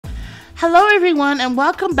Hello everyone and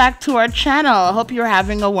welcome back to our channel. I hope you're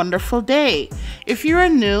having a wonderful day. If you're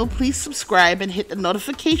new, please subscribe and hit the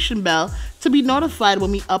notification bell to be notified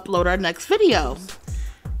when we upload our next video.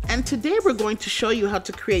 And today we're going to show you how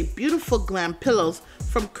to create beautiful glam pillows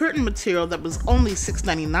from curtain material that was only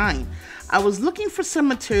 $6.99. I was looking for some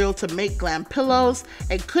material to make glam pillows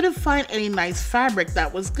and couldn't find any nice fabric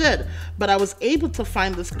that was good, but I was able to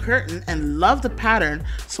find this curtain and love the pattern,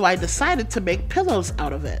 so I decided to make pillows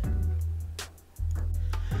out of it.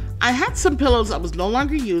 I had some pillows I was no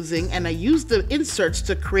longer using and I used the inserts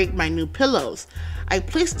to create my new pillows. I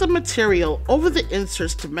placed the material over the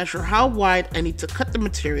inserts to measure how wide I need to cut the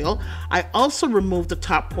material. I also removed the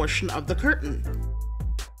top portion of the curtain.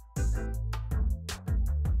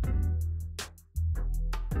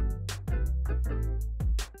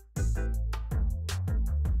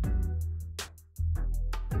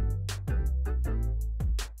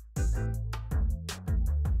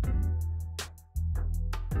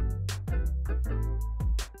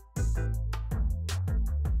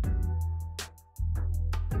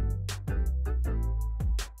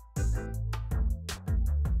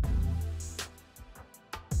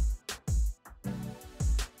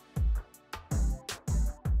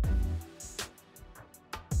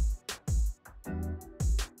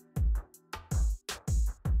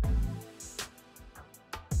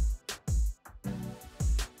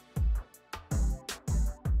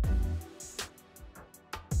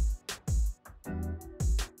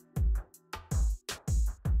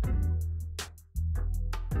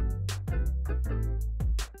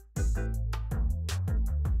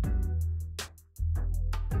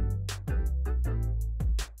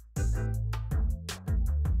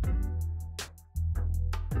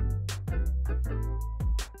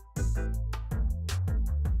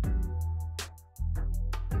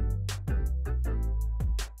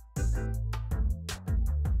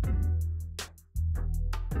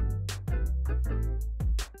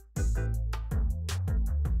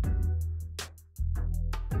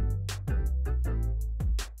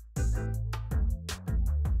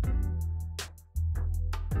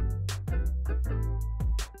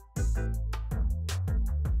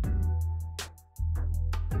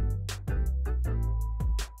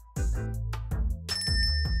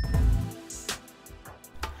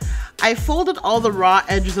 I folded all the raw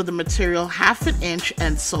edges of the material 1/2 inch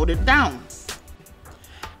and sewed it down.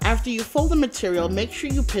 After you fold the material, make sure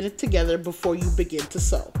you pin it together before you begin to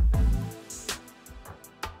sew.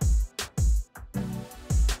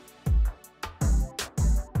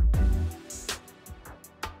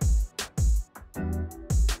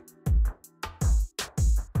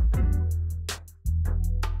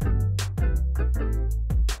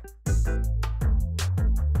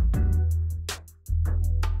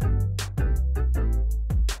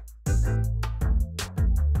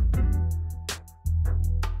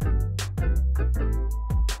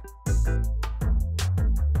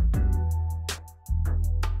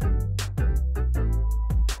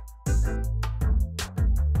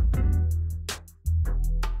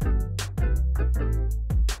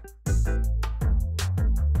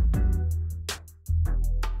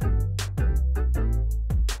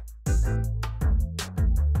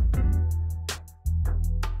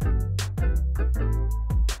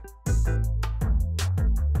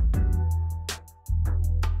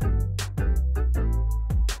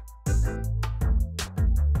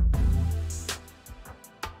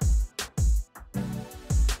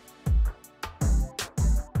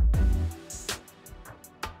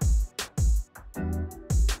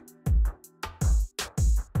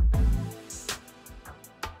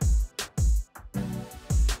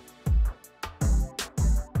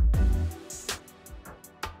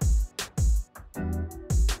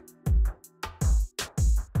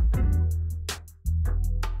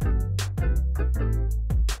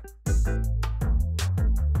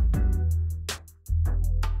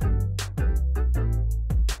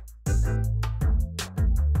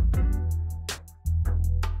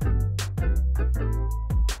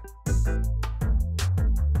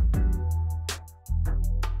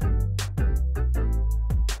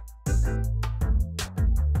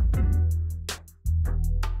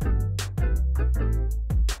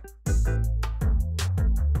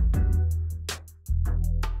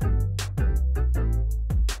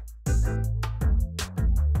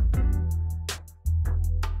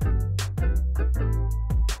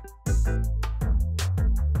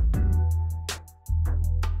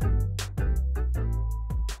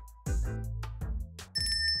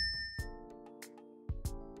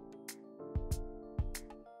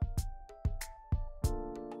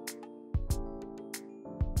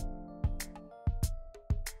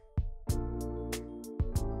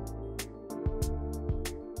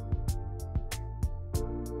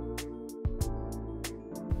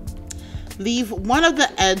 Leave one of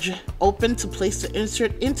the edge open to place the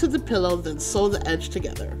insert into the pillow, then sew the edge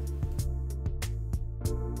together.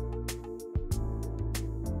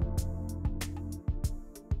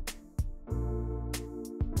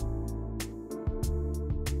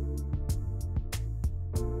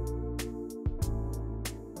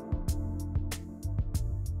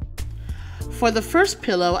 For the first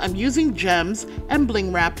pillow, I'm using gems and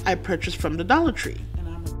bling wrap I purchased from the Dollar Tree.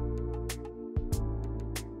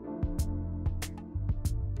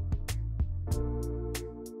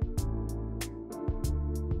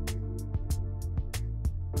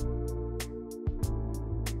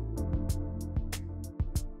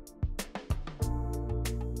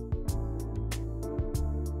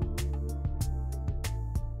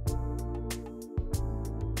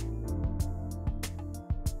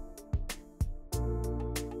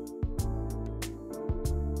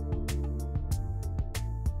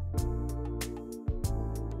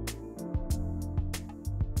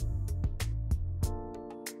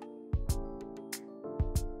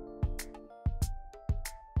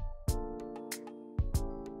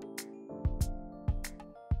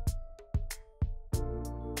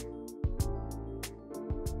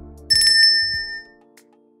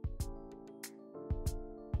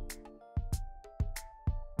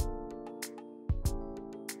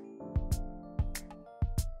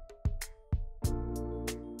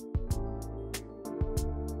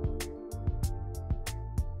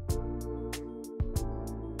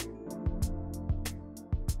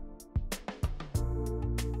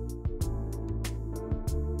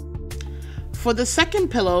 For the second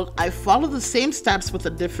pillow, I follow the same steps with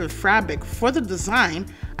a different fabric. For the design,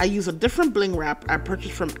 I use a different bling wrap I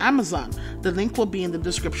purchased from Amazon. The link will be in the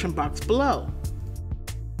description box below.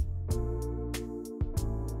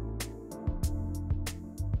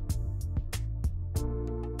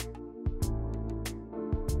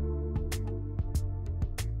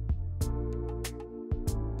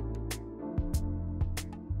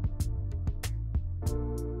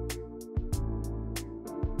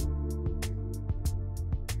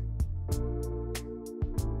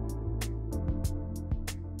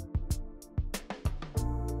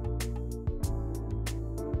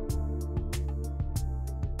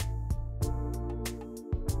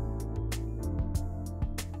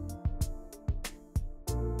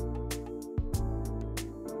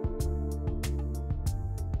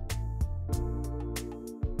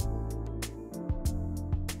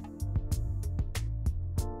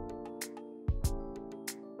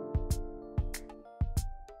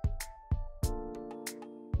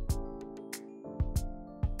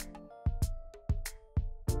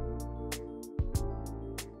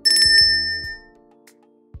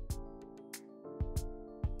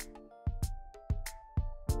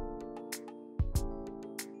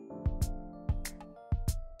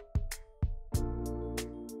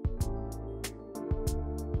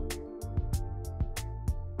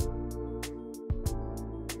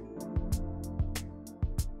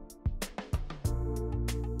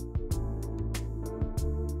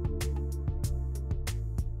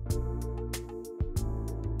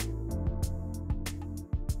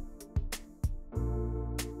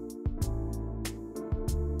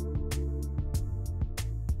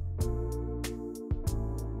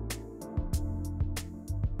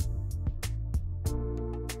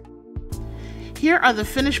 Here are the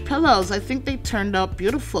finished pillows. I think they turned out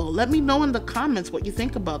beautiful. Let me know in the comments what you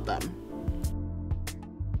think about them.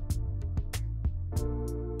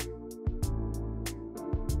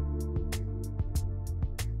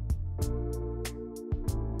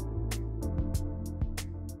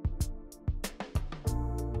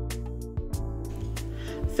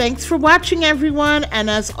 Thanks for watching, everyone, and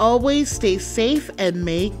as always, stay safe and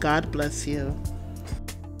may God bless you.